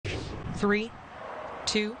3,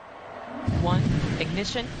 2, 1,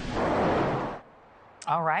 ignition.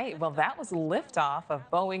 All right, well, that was liftoff of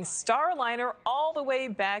Boeing's Starliner all the way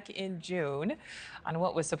back in June on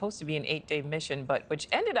what was supposed to be an 8-day mission, but which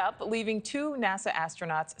ended up leaving 2 NASA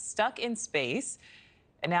astronauts stuck in space.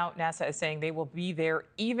 And now NASA is saying they will be there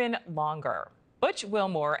even longer. Butch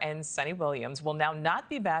Wilmore and Suni Williams will now not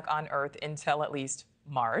be back on Earth until at least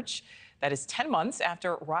March. That is 10 months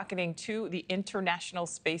after rocketing to the International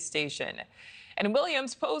Space Station. And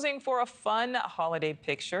Williams posing for a fun holiday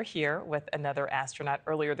picture here with another astronaut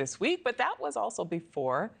earlier this week, but that was also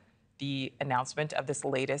before the announcement of this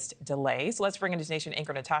latest delay. So let's bring in NewsNation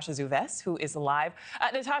anchor Natasha Zuves, who is live.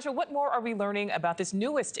 Natasha, what more are we learning about this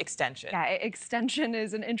newest extension? Yeah, extension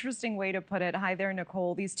is an interesting way to put it. Hi there,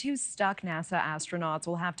 Nichole. These 2 stuck NASA astronauts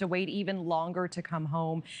will have to wait even longer to come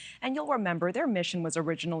home. And you'll remember their mission was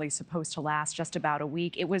originally supposed to last just about a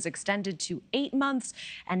week. It was extended to 8 months.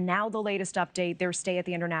 And now the latest update, their stay at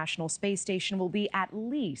the International Space Station will be at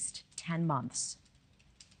least 10 months.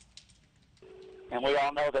 And we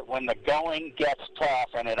all know that when the going gets tough,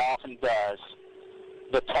 and it often does,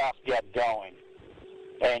 the tough get going.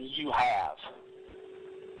 And you have.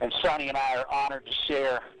 And Suni and I are honored to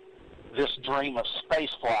share this dream of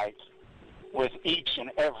spaceflight with each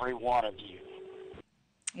and every one of you.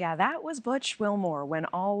 Yeah, that was Butch Wilmore when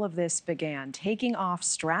all of this began, taking off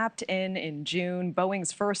strapped in June,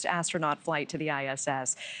 Boeing's first astronaut flight to the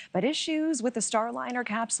ISS. But issues with the Starliner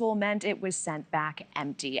capsule meant it was sent back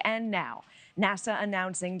empty. And now, NASA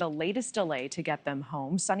announcing the latest delay to get them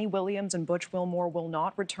home. Suni Williams and Butch Wilmore will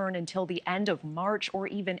not return until the end of March or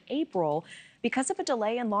even April because of a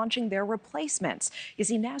delay in launching their replacements. You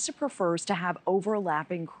see, NASA prefers to have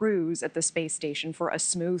overlapping crews at the space station for a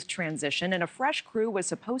smooth transition, and a fresh crew was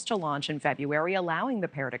supposed to launch in February, allowing the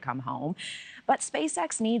pair to come home. But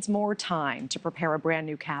SpaceX needs more time to prepare a brand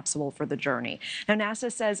new capsule for the journey. Now,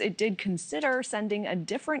 NASA says it did consider sending a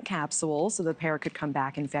different capsule so the pair could come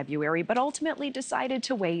back in February, but ultimately decided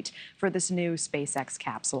to wait for this new SpaceX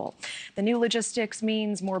capsule. The new logistics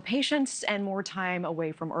means more patience and more time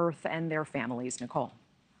away from Earth and their families. Nichole.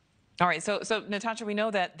 All right, so Natasha, we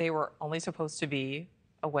know that they were only supposed to be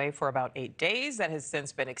away for about 8 days. That has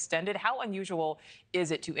since been extended. How unusual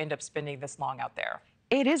is it to end up spending this long out there?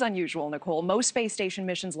 It is unusual, Nichole. Most space station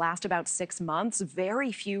missions last about 6 months.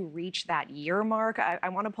 Very few reach that year mark. I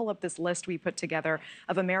want to pull up this list we put together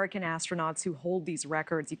of American astronauts who hold these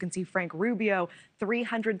records. You can see Frank Rubio,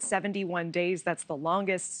 371 days. That's the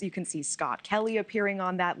longest. You can see Scott Kelly appearing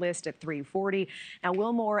on that list at 340. Now,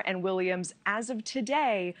 Wilmore and Williams, as of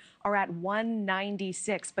today, are at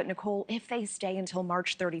 196. But, Nichole, if they stay until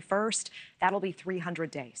March 31st, that'll be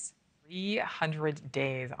 300 days. 300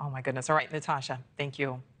 days. Oh, my goodness. All right, Natasha, thank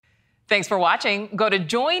you. Thanks for watching. Go to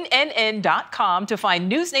joinnn.com to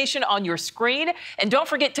find NewsNation on your screen. And don't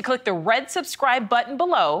forget to click the red subscribe button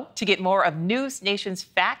below to get more of NewsNation's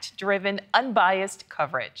fact-driven, unbiased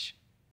coverage.